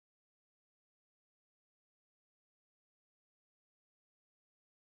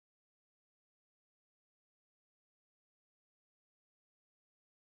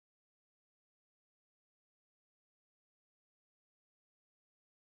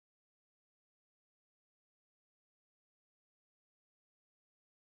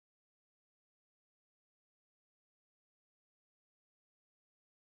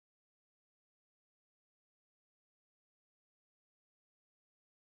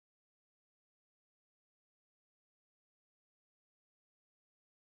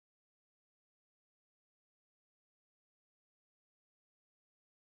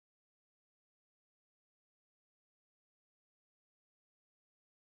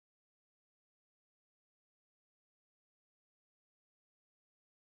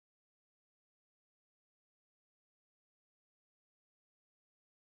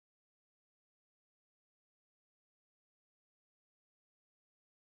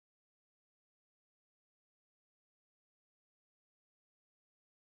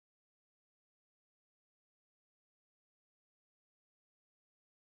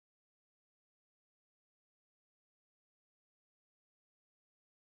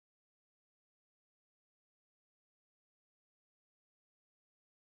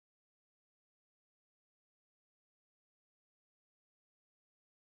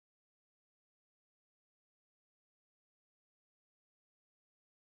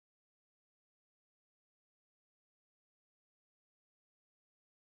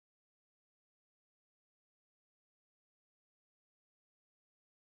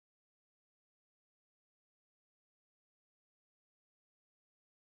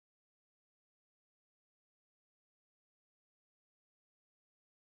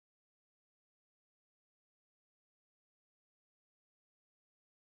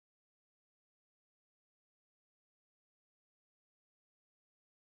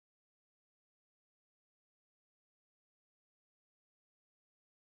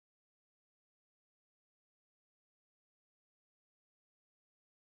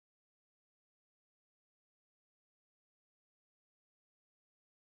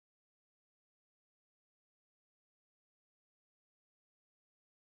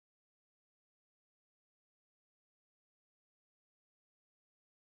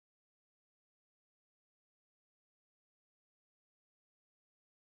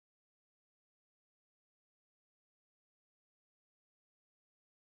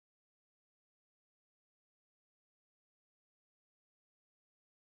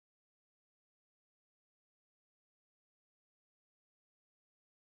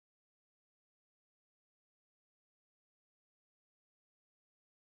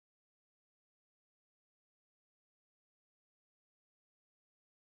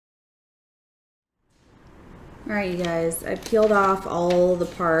Alright you guys, I peeled off all the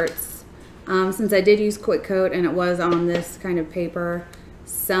parts. Since I did use quick coat and it was on this kind of paper,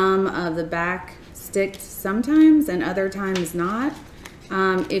 some of the back sticked sometimes and other times not.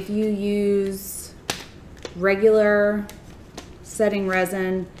 If you use regular setting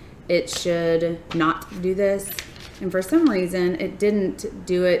resin, it should not do this. And for some reason, it didn't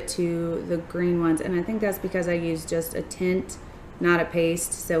do it to the green ones. And I think that's because I used just a tint, not a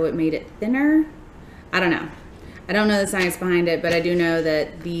paste, so it made it thinner. I don't know. I don't know the science behind it, but I do know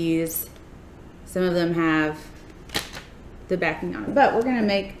that these, some of them have the backing on it. But we're gonna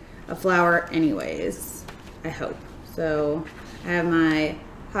make a flower anyways, I hope. So I have my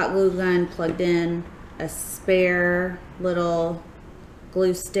hot glue gun plugged in, a spare little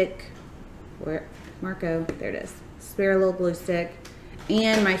glue stick. Where, Marco, there it is. Spare little glue stick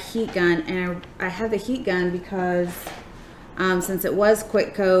and my heat gun. And I have the heat gun because since it was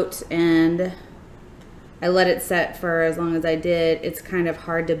quick coat and I let it set for as long as I did, it's kind of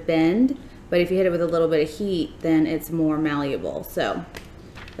hard to bend, but if you hit it with a little bit of heat, then it's more malleable. So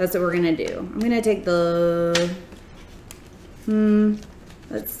that's what we're gonna do. I'm gonna take the,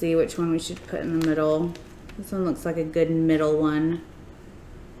 let's see which one we should put in the middle. This one looks like a good middle one.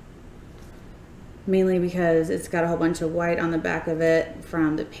 Mainly because it's got a whole bunch of white on the back of it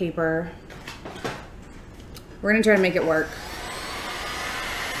from the paper. We're gonna try to make it work.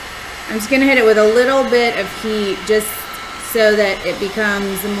 I'm just gonna hit it with a little bit of heat just so that it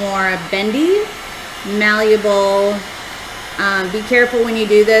becomes more bendy, malleable. Be careful when you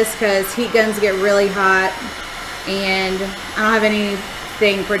do this because heat guns get really hot and I don't have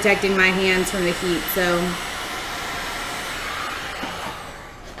anything protecting my hands from the heat, so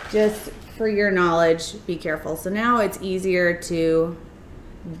just for your knowledge, be careful. So now it's easier to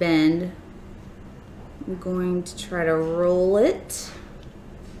bend. I'm going to try to roll it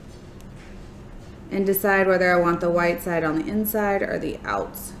and decide whether I want the white side on the inside or the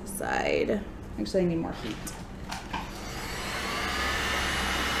outside. Actually, I need more heat.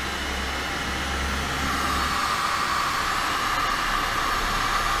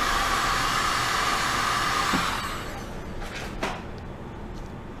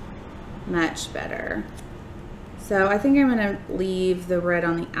 Much better. So I think I'm gonna leave the red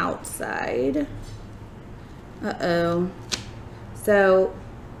on the outside. Uh-oh. So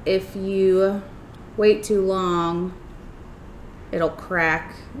if you wait too long, it'll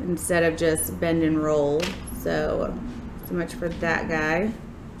crack instead of just bend and roll. So much for that guy.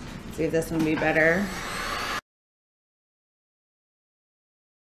 Let's see if this one will be better.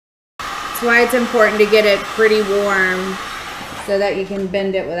 That's why it's important to get it pretty warm so that you can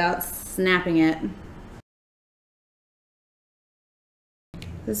bend it without snapping it.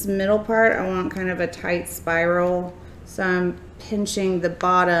 This middle part, I want kind of a tight spiral, so I'm pinching the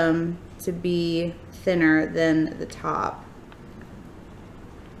bottom to be thinner than the top.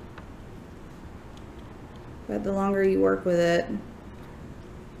 But the longer you work with it,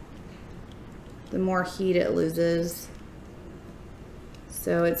 the more heat it loses.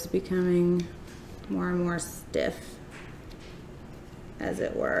 So it's becoming more and more stiff, as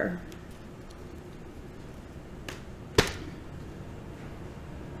it were.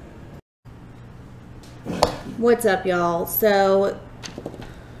 What's up, y'all? So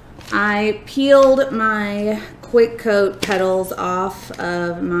I peeled my quick coat petals off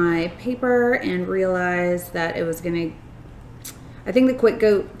of my paper and realized that it was gonna, I think the quick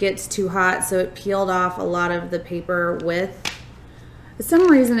coat gets too hot, so it peeled off a lot of the paper with. For some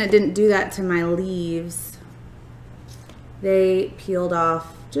reason it didn't do that to my leaves. They peeled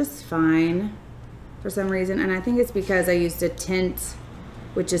off just fine for some reason, and I think it's because I used a tint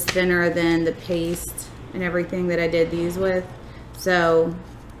which is thinner than the paste and everything that I did these with. So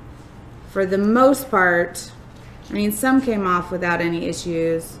for the most part, I mean, some came off without any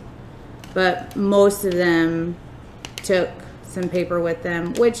issues, but most of them took some paper with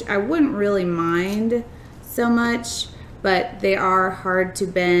them, which I wouldn't really mind so much, but they are hard to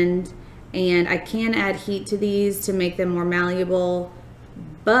bend, and I can add heat to these to make them more malleable.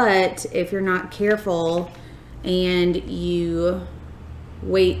 But if you're not careful and you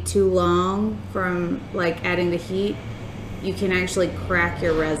wait too long from like adding the heat, you can actually crack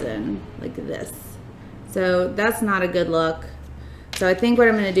your resin like this. So that's not a good look. So I think what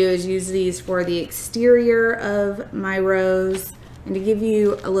I'm going to do is use these for the exterior of my rose. And to give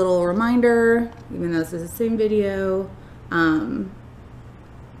you a little reminder, even though this is the same video, I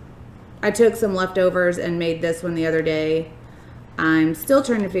took some leftovers and made this one the other day. I'm still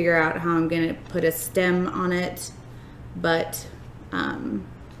trying to figure out how I'm going to put a stem on it, but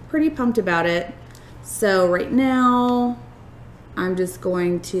pretty pumped about it. So right now I'm just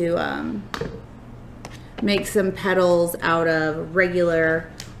going to make some petals out of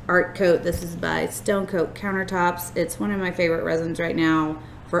regular Art Coat. This is by Stone Coat Countertops. It's one of my favorite resins right now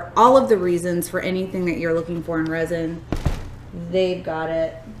for all of the reasons, for anything that you're looking for in resin. They've got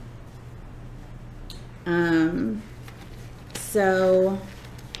it. So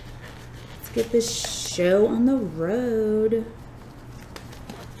let's get this show on the road.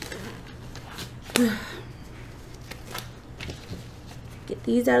 Get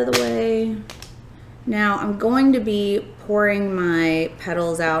these out of the way. Now I'm going to be pouring my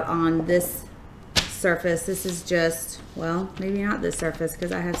petals out on this surface. This is just, well, maybe not this surface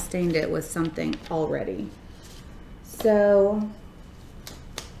because I have stained it with something already. So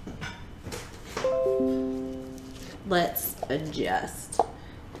let's adjust.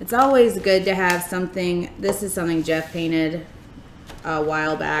 It's always good to have something. This is something Jeff painted a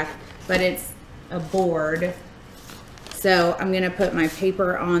while back, but it's a board. So I'm gonna put my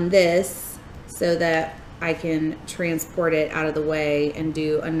paper on this so that I can transport it out of the way and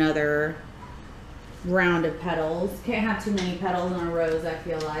do another round of petals. Can't have too many petals on a rose, I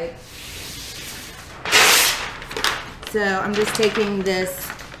feel like. So I'm just taking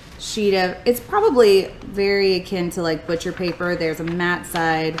this sheet of, it's probably very akin to like butcher paper. There's a matte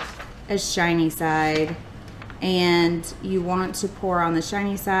side, a shiny side, and you want to pour on the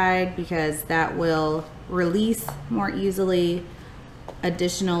shiny side because that will release more easily.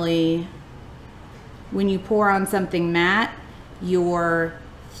 Additionally, when you pour on something matte, your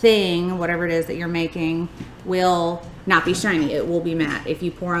thing, whatever it is that you're making, will not be shiny. It will be matte. If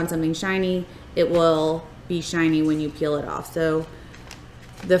you pour on something shiny, it will be shiny when you peel it off. So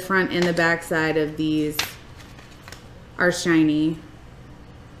the front and the back side of these are shiny.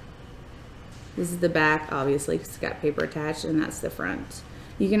 This is the back, obviously, because it's got paper attached, and that's the front.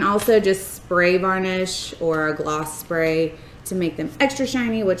 You can also just spray varnish or a gloss spray to make them extra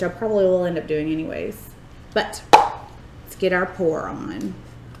shiny, which I probably will end up doing anyways. But let's get our pour on.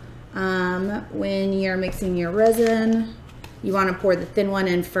 When you're mixing your resin, you want to pour the thin one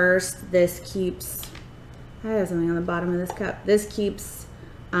in first. This keeps, I have something on the bottom of this cup. This keeps,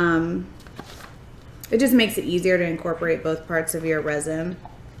 it just makes it easier to incorporate both parts of your resin.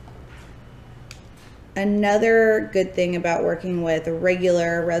 Another good thing about working with a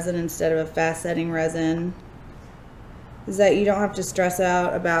regular resin instead of a fast setting resin is that you don't have to stress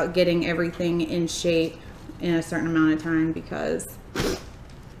out about getting everything in shape in a certain amount of time, because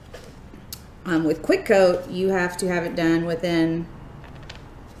with quick coat you have to have it done within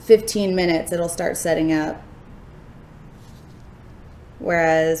 15 minutes. It'll start setting up,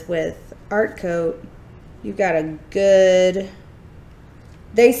 whereas with Art Coat you've got a good,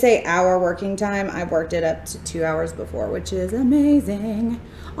 they say hour working time. I've worked it up to 2 hours before, which is amazing.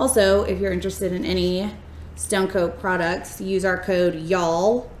 Also, if you're interested in any Stone Coat products, use our code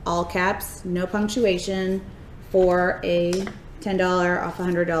YALL, all caps, no punctuation, for a $10 off a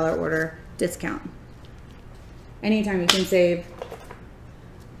 $100 order discount. Anytime you can save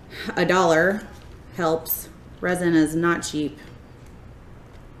 $1 helps. Resin is not cheap.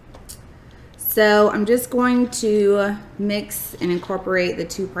 So I'm just going to mix and incorporate the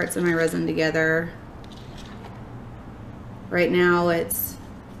two parts of my resin together. Right now it's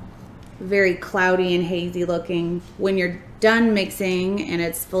very cloudy and hazy looking. When you're done mixing and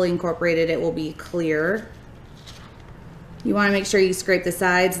it's fully incorporated, it will be clear. You want to make sure you scrape the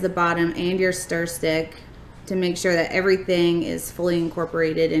sides, the bottom, and your stir stick to make sure that everything is fully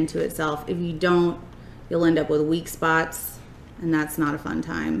incorporated into itself. If you don't, you'll end up with weak spots, and that's not a fun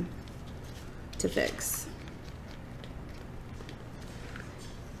time to fix.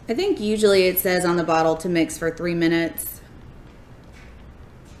 I think usually it says on the bottle to mix for 3 minutes.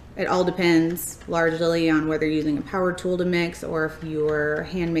 It all depends largely on whether you're using a power tool to mix or if you're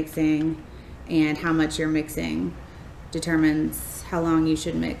hand mixing, and how much you're mixing determines how long you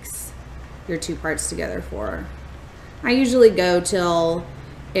should mix your two parts together for. I usually go till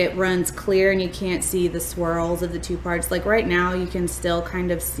it runs clear and you can't see the swirls of the two parts. Like right now you can still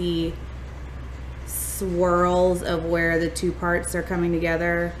kind of see swirls of where the two parts are coming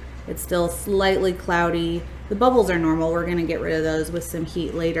together. It's still slightly cloudy. The bubbles are normal. We're gonna get rid of those with some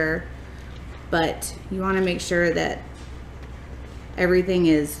heat later, but you want to make sure that everything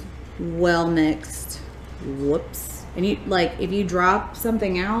is well mixed. Whoops. And you, like, if you drop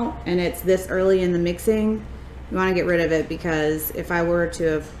something out and it's this early in the mixing, you want to get rid of it, because if I were to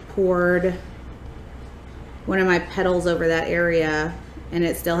have poured one of my petals over that area and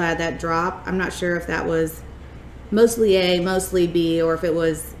it still had that drop, I'm not sure if that was mostly A, mostly B, or if it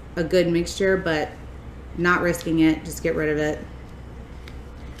was a good mixture, but not risking it, just get rid of it.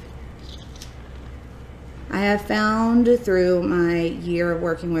 I have found through my year of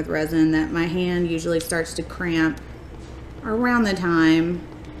working with resin that my hand usually starts to cramp around the time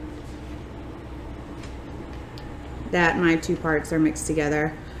that my two parts are mixed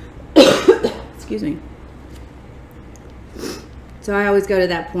together. Excuse me. So I always go to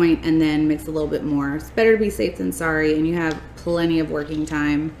that point and then mix a little bit more. It's better to be safe than sorry, and you have plenty of working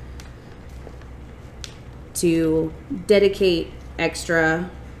time to dedicate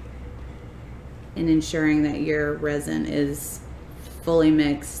extra in ensuring that your resin is fully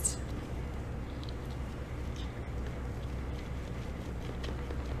mixed.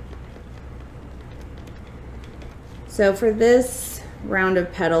 So for this round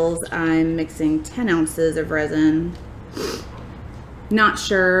of petals, I'm mixing 10 ounces of resin. Not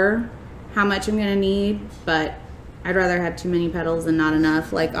sure how much I'm gonna need, but I'd rather have too many petals than not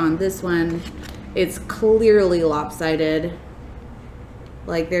enough. Like on this one, it's clearly lopsided.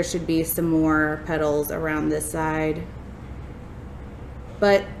 Like there should be some more petals around this side.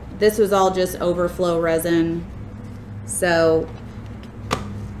 But this was all just overflow resin, so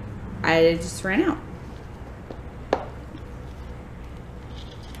I just ran out.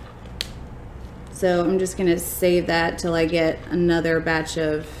 So I'm just gonna save that till I get another batch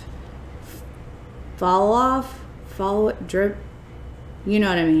of drip, you know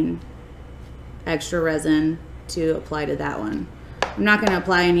what I mean, extra resin to apply to that one. I'm not gonna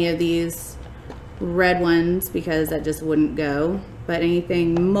apply any of these red ones because that just wouldn't go, but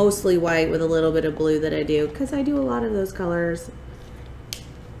anything mostly white with a little bit of blue that I do, because I do a lot of those colors,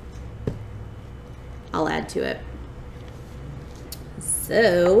 I'll add to it.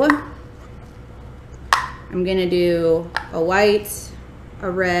 So I'm gonna do a white, a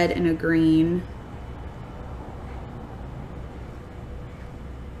red, and a green.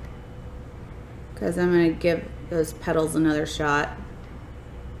 Because I'm gonna give those petals another shot.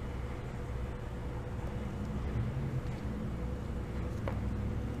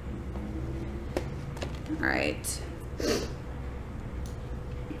 All right.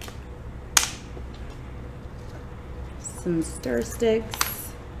 Some stir sticks.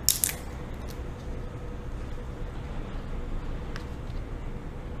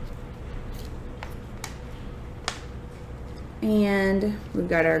 And we've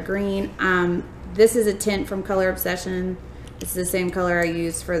got our green. This is a tint from Color Obsession. It's the same color I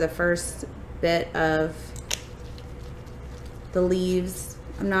used for the first bit of the leaves.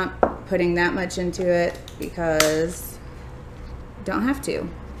 I'm not putting that much into it because I don't have to.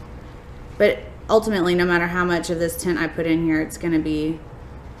 But ultimately, no matter how much of this tint I put in here, it's gonna be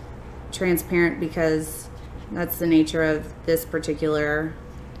transparent because that's the nature of this particular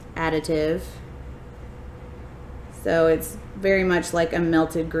additive. So it's very much like a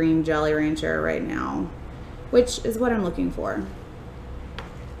melted green Jolly Rancher right now, which is what I'm looking for.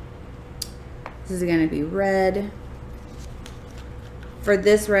 This is gonna be red. For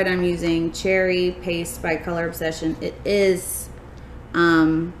this red, I'm using Cherry Paste by Color Obsession. It is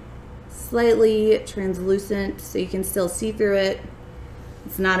slightly translucent, so you can still see through it.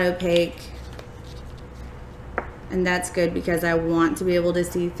 It's not opaque. And that's good because I want to be able to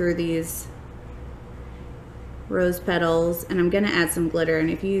see through these rose petals, and I'm gonna add some glitter, and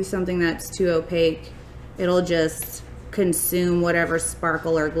if you use something that's too opaque, it'll just consume whatever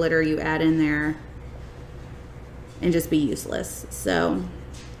sparkle or glitter you add in there and just be useless. So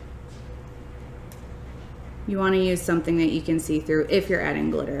you want to use something that you can see through if you're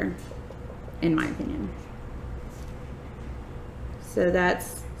adding glitter, in my opinion. So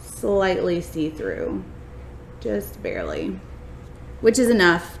that's slightly see-through, just barely, which is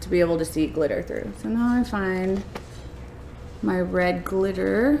enough to be able to see glitter through. So now I find my red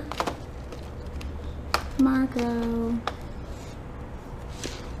glitter. Marco.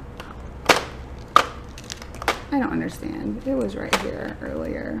 I don't understand. It was right here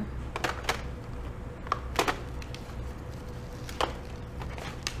earlier.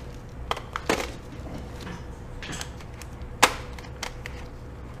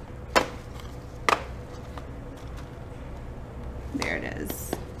 There it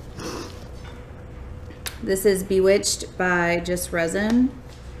is. This is Bewitched by Just Resin.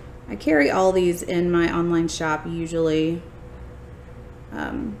 I carry all these in my online shop usually,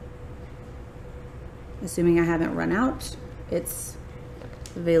 assuming I haven't run out. It's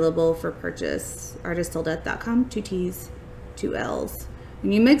available for purchase. artistilldeath.com, 2 T's, 2 L's.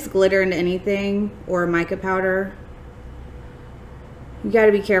 When you mix glitter into anything or mica powder, you got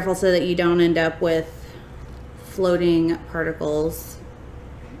to be careful so that you don't end up with floating particles.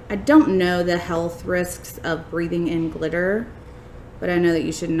 I don't know the health risks of breathing in glitter, but I know that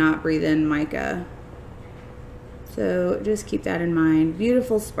you should not breathe in mica. So just keep that in mind.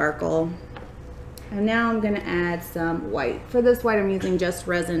 Beautiful sparkle. And now I'm gonna add some white. For this white, I'm using Just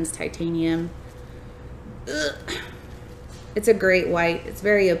Resin's Titanium. Ugh. It's a great white, it's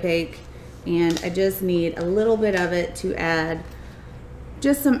very opaque, and I just need a little bit of it to add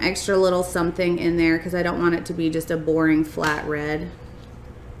just some extra little something in there because I don't want it to be just a boring flat red.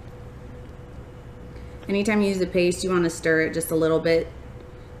 Anytime you use a paste, you want to stir it just a little bit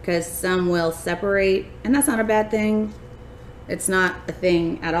because some will separate, and that's not a bad thing. It's not a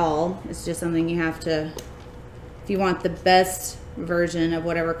thing at all. It's just something you have to, if you want the best version of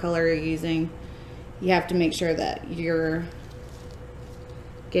whatever color you're using, you have to make sure that you're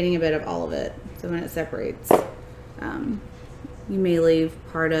getting a bit of all of it. So when it separates, you may leave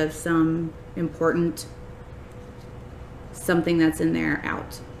part of some important something that's in there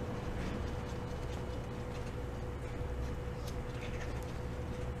out.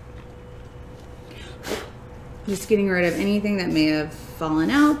 Just getting rid of anything that may have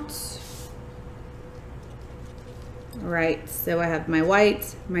fallen out. All right, so I have my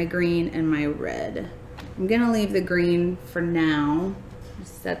white, my green, and my red. I'm gonna leave the green for now.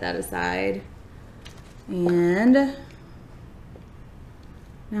 Just set that aside. And now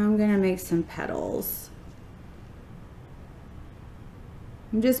I'm gonna make some petals.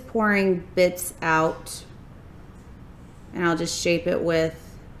 I'm just pouring bits out, and I'll just shape it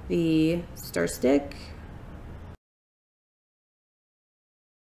with the stir stick.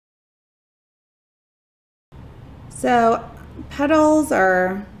 So petals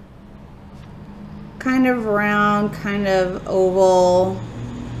are kind of round, kind of oval.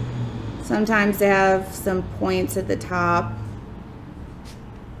 Sometimes they have some points at the top.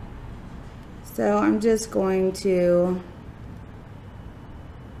 So I'm just going to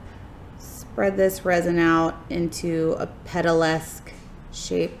spread this resin out into a petalesque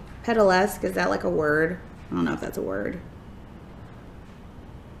shape. Petalesque, is that like a word? I don't know if that's a word.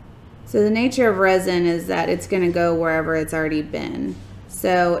 So the nature of resin is that it's going to go wherever it's already been.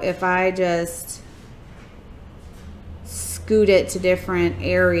 So if I just scoot it to different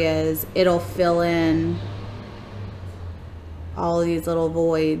areas, it'll fill in all these little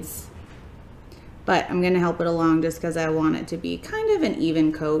voids. But I'm going to help it along just because I want it to be kind of an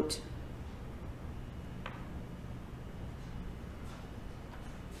even coat.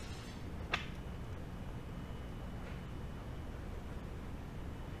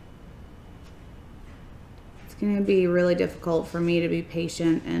 It's going to be really difficult for me to be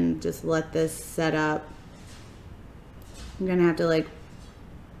patient and just let this set up. I'm going to have to like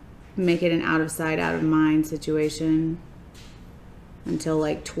make it an out of sight, out of mind situation until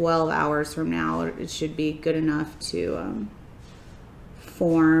like 12 hours from now. It should be good enough to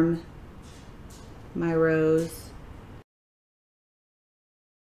form my rose.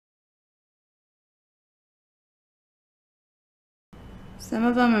 Some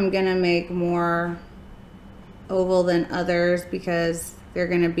of them I'm going to make more oval than others because they're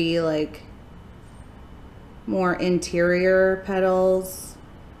going to be like more interior petals,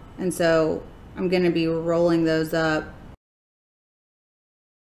 and so I'm going to be rolling those up.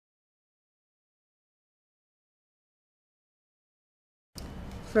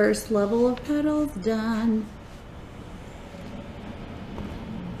 First level of petals done.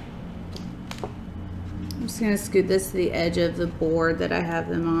 I'm just going to scoot this to the edge of the board that I have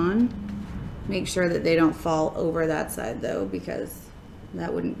them on. Make sure that they don't fall over that side though, because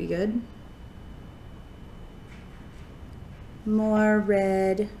that wouldn't be good. More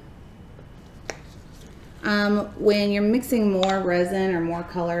red. When you're mixing more resin or more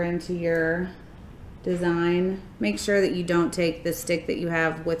color into your design, make sure that you don't take the stick that you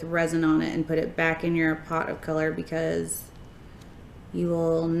have with resin on it and put it back in your pot of color, because you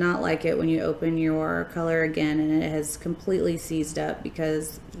will not like it when you open your color again and it has completely seized up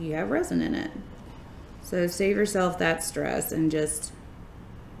because you have resin in it. So save yourself that stress and just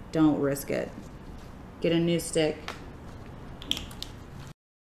don't risk it. Get a new stick.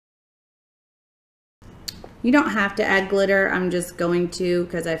 You don't have to add glitter. I'm just going to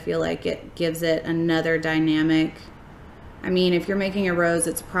because I feel like it gives it another dynamic. I mean, if you're making a rose,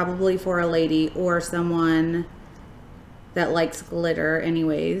 it's probably for a lady or someone that likes glitter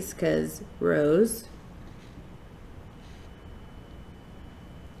anyways, because rose.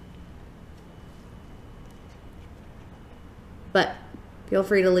 But feel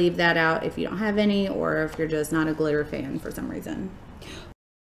free to leave that out if you don't have any, or if you're just not a glitter fan for some reason.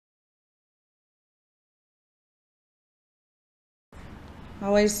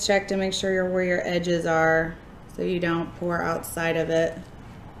 Always check to make sure where your edges are so you don't pour outside of it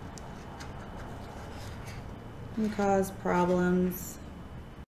and cause problems.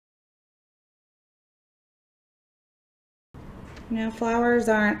 You know, flowers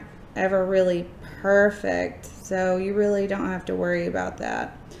aren't ever really perfect, so you really don't have to worry about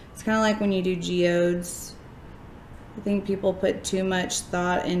that. It's kind of like when you do geodes. I think people put too much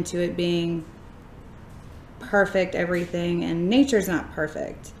thought into it being perfect everything, and nature's not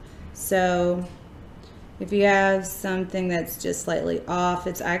perfect. So if you have something that's just slightly off,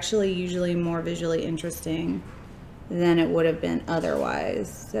 it's actually usually more visually interesting than it would have been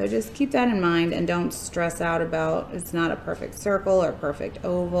otherwise. So just keep that in mind and don't stress out about it's not a perfect circle or perfect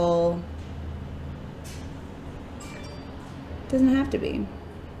oval. It doesn't have to be.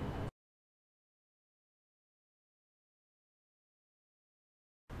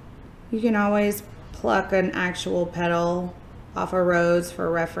 You can always pluck an actual petal off a rose for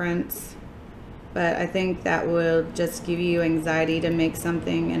reference, but I think that will just give you anxiety to make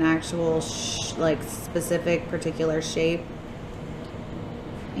something an actual like specific particular shape,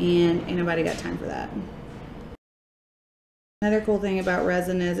 and ain't nobody got time for that. Another cool thing about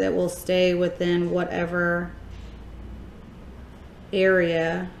resin is it will stay within whatever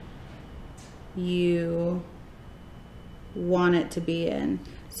area you want it to be in.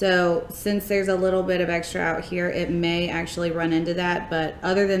 So since there's a little bit of extra out here, it may actually run into that, but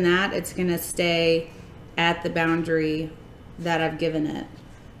other than that, it's gonna stay at the boundary that I've given it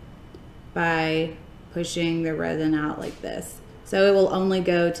by pushing the resin out like this. So it will only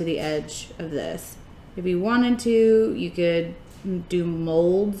go to the edge of this. If you wanted to, you could do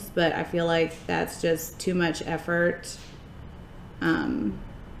molds, but I feel like that's just too much effort, and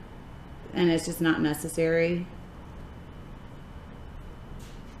it's just not necessary.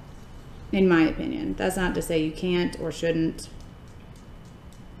 In my opinion. That's not to say you can't or shouldn't.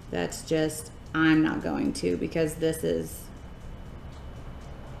 That's just, I'm not going to, because this is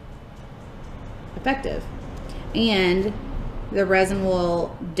effective. And the resin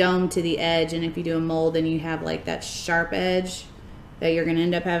will dome to the edge, and if you do a mold, then you have like that sharp edge that you're gonna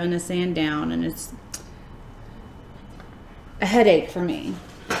end up having to sand down, and it's a headache for me.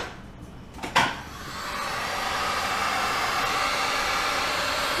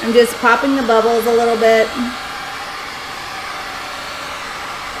 I'm just popping the bubbles a little bit.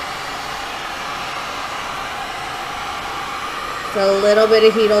 So a little bit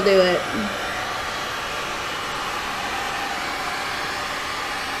of heat will do it.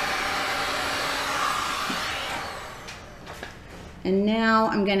 And now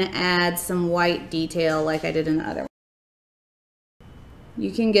I'm gonna add some white detail like I did in the other one.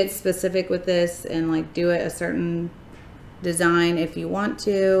 You can get specific with this and like do it a certain design if you want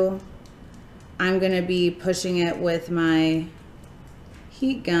to. I'm gonna be pushing it with my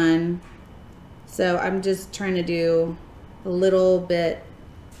heat gun, so I'm just trying to do a little bit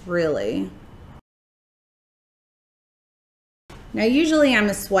really. Now usually I'm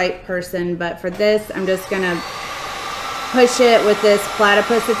a swipe person, but for this I'm just gonna push it with this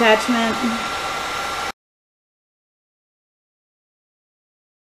platypus attachment.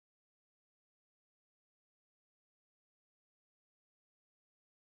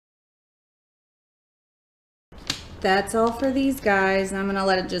 That's all for these guys. I'm gonna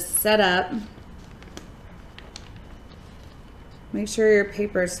let it just set up. Make sure your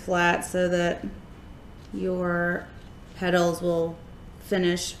paper's flat so that your petals will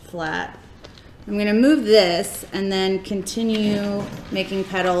finish flat. I'm gonna move this and then continue making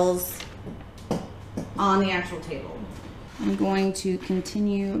petals on the actual table. I'm going to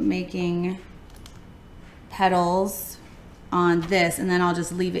continue making petals on this, and then I'll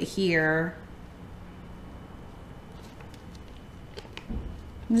just leave it here.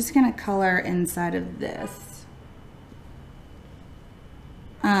 I'm just gonna color inside of this.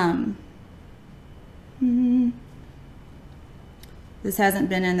 This hasn't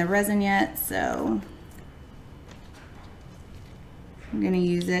been in the resin yet, so I'm gonna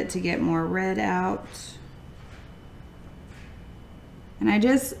use it to get more red out. And I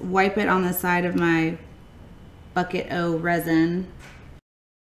just wipe it on the side of my bucket O resin.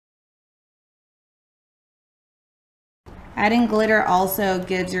 Adding glitter also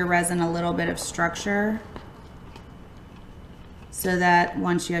gives your resin a little bit of structure so that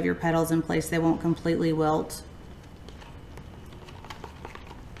once you have your petals in place, they won't completely wilt.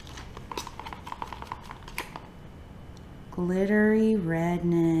 Glittery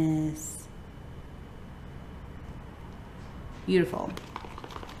redness. Beautiful.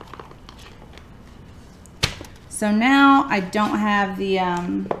 So now I don't have the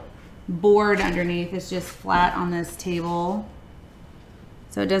board underneath, it's just flat on this table,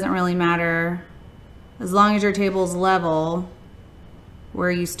 so it doesn't really matter as long as your table's level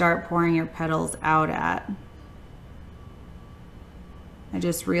where you start pouring your petals out at. I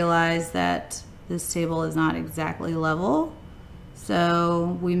just realized that this table is not exactly level,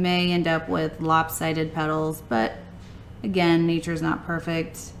 So we may end up with lopsided petals, but again, nature's not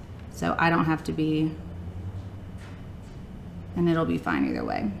perfect, so I don't have to be, and it'll be fine either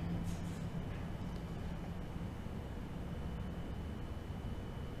way.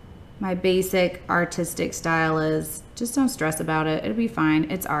 My basic artistic style is just don't stress about it. It'll be fine.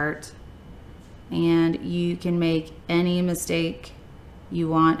 It's art. And you can make any mistake you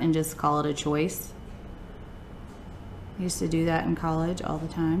want and just call it a choice. I used to do that in college all the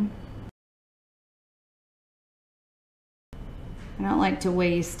time. I don't like to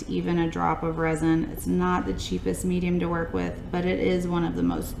waste even a drop of resin. It's not the cheapest medium to work with, but it is one of the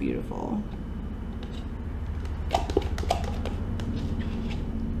most beautiful.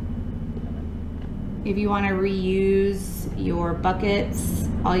 If you want to reuse your buckets,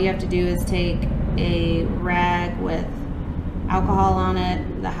 all you have to do is take a rag with alcohol on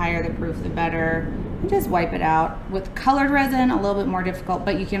it. The higher the proof, the better. And just wipe it out. With colored resin, a little bit more difficult,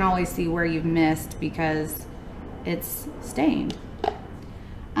 but you can always see where you've missed because it's stained.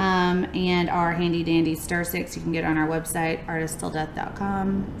 And our handy dandy stir sticks you can get on our website,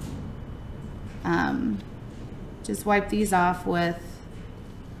 artisttilldeath.com. Just wipe these off with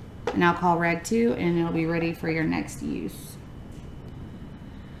an alcohol rag too, and it'll be ready for your next use.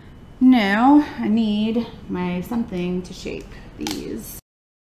 Now I need my something to shape these.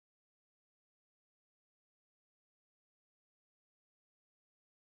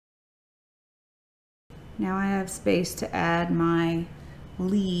 Now I have space to add my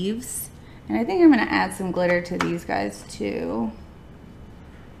leaves, and I think I'm going to add some glitter to these guys too.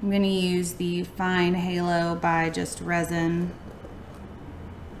 I'm going to use the Fine Halo by Just Resin.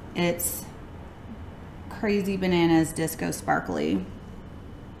 It's Crazy Bananas Disco Sparkly.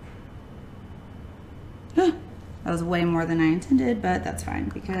 That was way more than I intended, but that's fine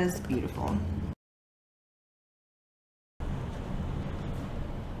because beautiful.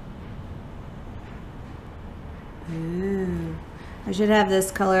 Ooh, I should have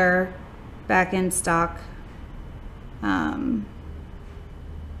this color back in stock.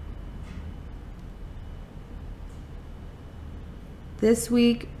 This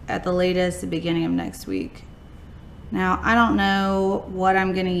week, at the latest, the beginning of next week. Now, I don't know what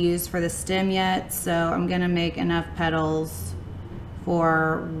I'm gonna use for the stem yet, so I'm gonna make enough petals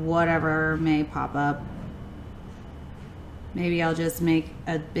for whatever may pop up. Maybe I'll just make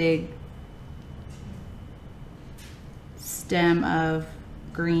a big stem of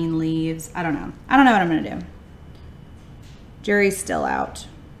green leaves. I don't know. I don't know what I'm gonna do. Jury's still out.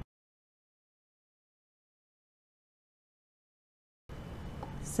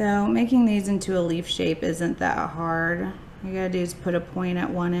 So making these into a leaf shape isn't that hard. All you gotta do is put a point at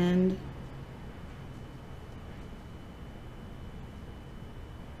one end.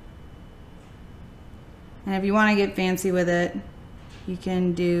 And if you want to get fancy with it, you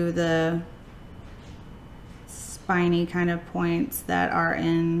can do the spiny kind of points that are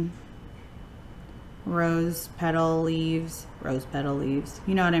in rose petal leaves.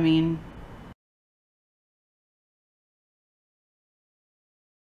 You know what I mean?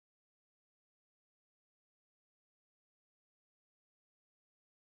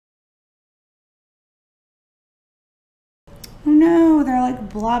 Oh no, they're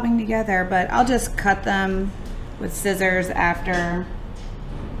like blobbing together, but I'll just cut them with scissors after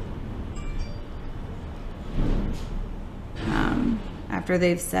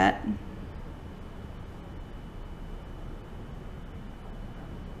they've set.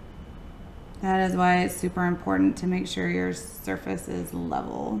 That is why it's super important to make sure your surface is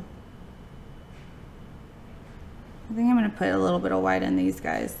level. I think I'm going to put a little bit of white in these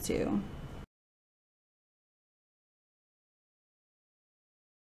guys too.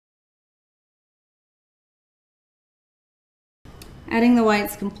 Adding the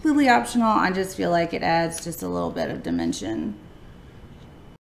white's completely optional. I just feel like it adds just a little bit of dimension.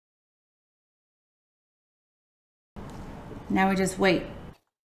 Now we just wait.